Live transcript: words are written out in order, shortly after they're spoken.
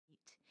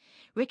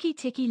Rikki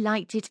Tikki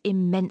liked it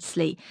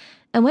immensely,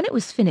 and when it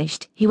was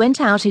finished, he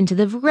went out into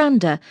the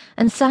veranda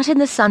and sat in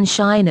the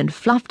sunshine and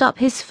fluffed up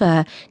his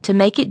fur to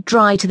make it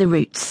dry to the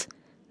roots.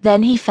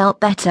 Then he felt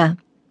better.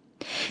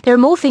 "There are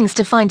more things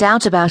to find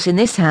out about in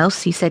this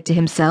house," he said to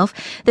himself,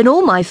 "than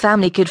all my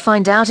family could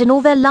find out in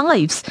all their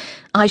lives.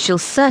 I shall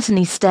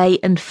certainly stay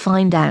and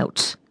find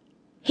out."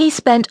 He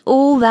spent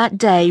all that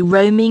day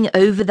roaming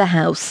over the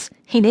house.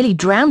 He nearly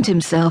drowned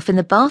himself in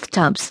the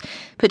bathtubs,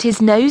 put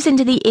his nose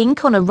into the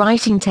ink on a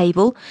writing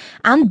table,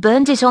 and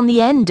burned it on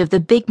the end of the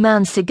big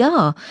man's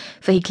cigar,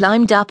 for he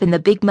climbed up in the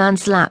big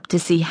man's lap to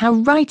see how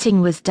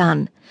writing was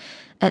done.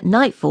 At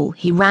nightfall,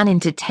 he ran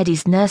into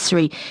Teddy's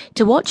nursery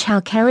to watch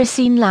how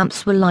kerosene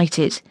lamps were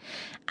lighted,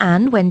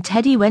 and when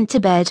Teddy went to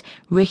bed,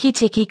 Rikki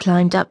Tikki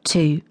climbed up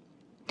too.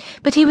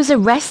 But he was a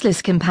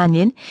restless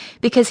companion,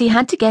 because he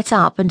had to get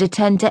up and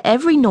attend to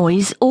every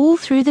noise all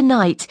through the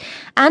night,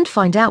 and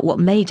find out what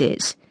made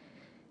it.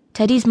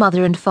 Teddy's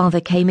mother and father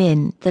came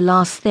in, the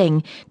last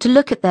thing, to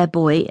look at their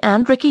boy,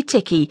 and Rikki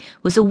Tikki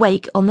was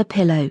awake on the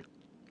pillow.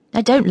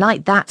 "I don't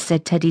like that,"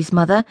 said Teddy's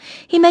mother.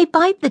 "He may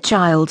bite the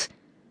child."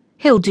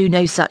 "He'll do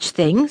no such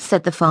thing,"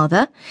 said the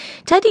father.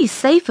 "Teddy's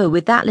safer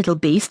with that little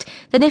beast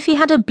than if he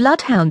had a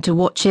bloodhound to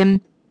watch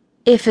him.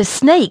 If a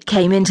snake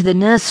came into the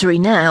nursery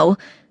now..."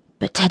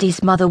 But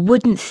Teddy's mother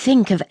wouldn't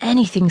think of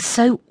anything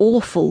so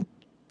awful.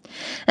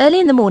 Early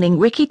in the morning,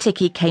 Rikki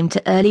Tikki came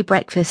to early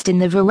breakfast in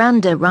the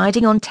veranda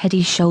riding on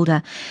Teddy's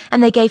shoulder,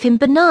 and they gave him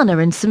banana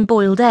and some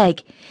boiled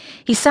egg.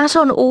 He sat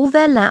on all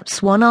their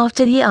laps one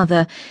after the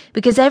other,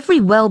 because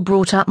every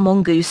well-brought-up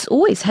mongoose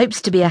always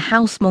hopes to be a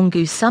house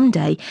mongoose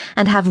someday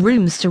and have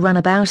rooms to run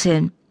about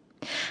in.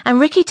 And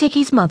Rikki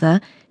Tikki's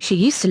mother, she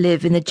used to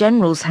live in the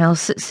general's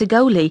house at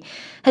Sigoli,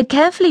 had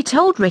carefully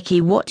told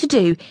Rikki what to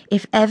do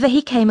if ever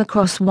he came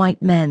across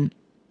white men.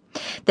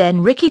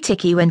 Then Rikki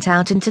Tikki went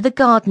out into the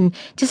garden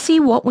to see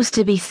what was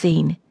to be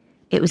seen.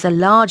 It was a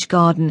large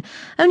garden,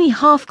 only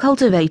half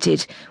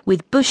cultivated,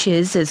 with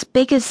bushes as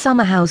big as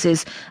summer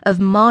houses of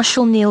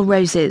Marshall Neil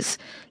roses,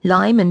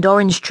 lime and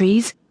orange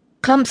trees,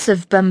 clumps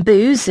of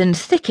bamboos and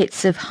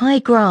thickets of high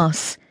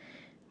grass.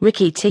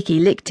 Rikki Tikki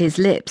licked his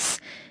lips.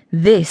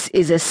 "This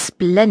is a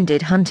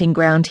splendid hunting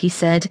ground," he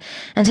said,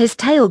 and his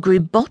tail grew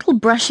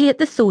bottle-brushy at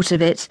the thought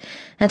of it,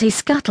 and he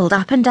scuttled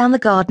up and down the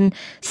garden,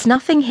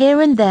 snuffing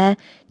here and there,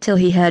 till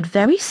he heard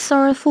very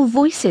sorrowful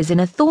voices in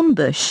a thorn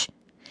bush.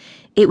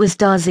 It was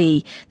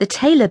Darzee, the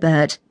tailor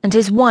bird, and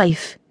his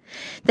wife.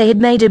 They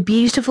had made a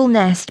beautiful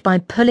nest by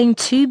pulling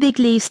two big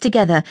leaves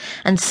together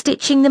and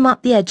stitching them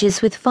up the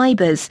edges with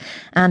fibres,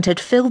 and had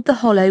filled the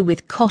hollow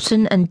with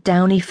cotton and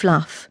downy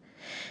fluff.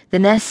 The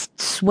nest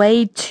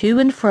swayed to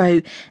and fro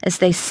as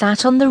they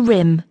sat on the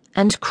rim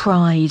and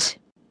cried.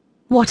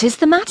 "What is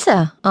the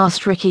matter?"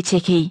 asked Rikki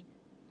Tikki.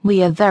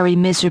 "We are very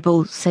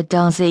miserable," said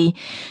Darzee.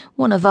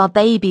 "One of our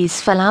babies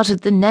fell out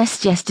of the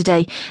nest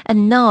yesterday,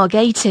 and Nag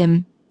ate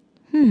him."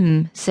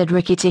 Said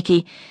Rikki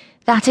Tikki.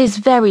 "That is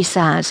very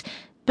sad,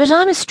 but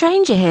I'm a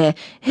stranger here.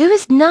 Who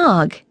is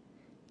Nag?"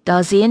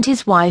 Darzee and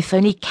his wife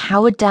only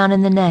cowered down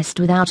in the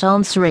nest without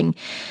answering,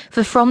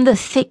 for from the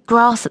thick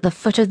grass at the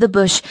foot of the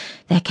bush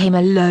there came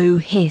a low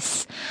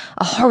hiss,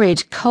 a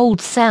horrid cold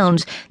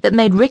sound that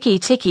made Rikki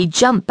Tikki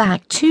jump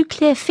back 2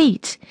 clear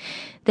feet.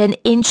 Then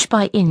inch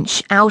by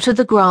inch out of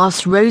the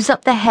grass rose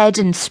up the head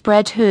and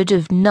spread hood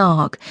of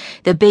Nag,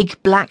 the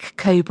big black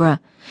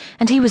cobra,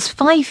 and he was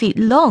 5 feet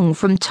long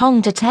from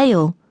tongue to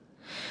tail.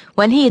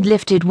 When he had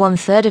lifted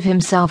 1/3 of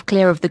himself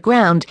clear of the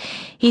ground,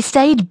 he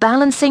stayed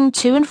balancing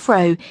to and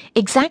fro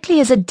exactly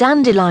as a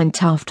dandelion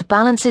tuft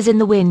balances in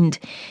the wind,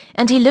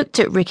 and he looked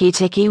at Rikki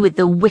Tikki with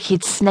the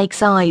wicked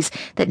snake's eyes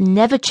that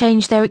never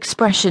change their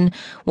expression,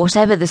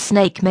 whatever the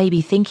snake may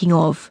be thinking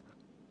of.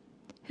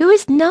 "Who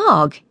is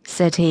Nag?"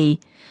 said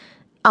he.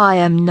 "I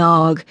am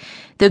Nag.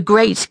 The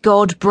great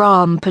god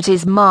Brahm put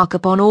his mark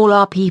upon all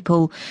our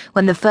people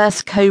when the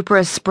first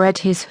cobra spread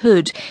his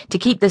hood to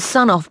keep the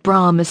sun off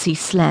Brahm as he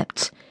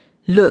slept.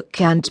 Look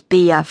and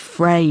be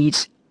afraid."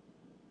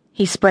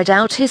 He spread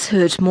out his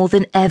hood more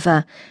than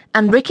ever,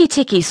 and Rikki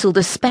Tikki saw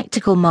the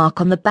spectacle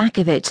mark on the back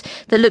of it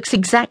that looks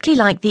exactly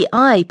like the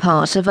eye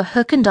part of a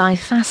hook-and-eye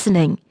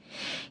fastening.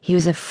 He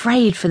was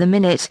afraid for the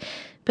minute,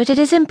 but it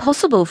is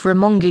impossible for a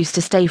mongoose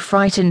to stay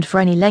frightened for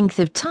any length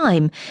of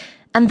time,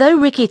 and though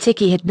Rikki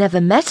Tikki had never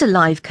met a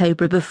live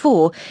cobra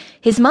before,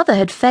 his mother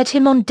had fed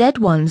him on dead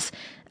ones,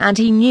 and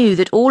he knew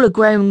that all a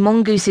grown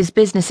mongoose's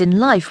business in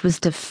life was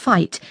to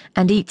fight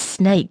and eat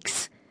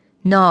snakes.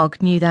 Nag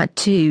knew that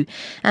too,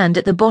 and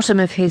at the bottom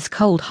of his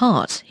cold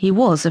heart he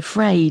was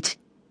afraid.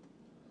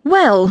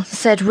 "Well,"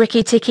 said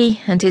Rikki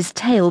Tikki, and his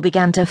tail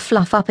began to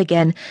fluff up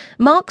again,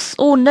 "marks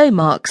or no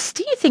marks,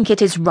 do you think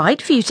it is right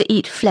for you to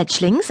eat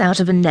fledglings out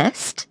of a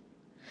nest?"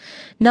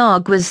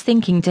 Nag was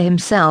thinking to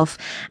himself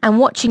and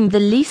watching the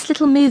least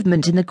little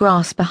movement in the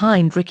grass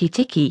behind Rikki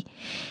Tikki.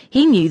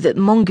 He knew that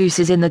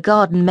mongooses in the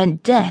garden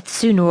meant death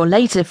sooner or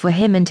later for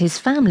him and his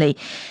family,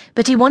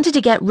 but he wanted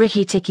to get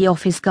Rikki Tikki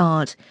off his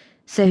guard,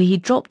 so he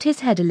dropped his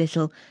head a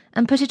little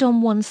and put it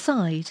on one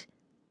side.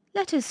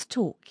 "Let us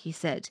talk," he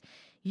said.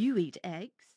 "You eat eggs."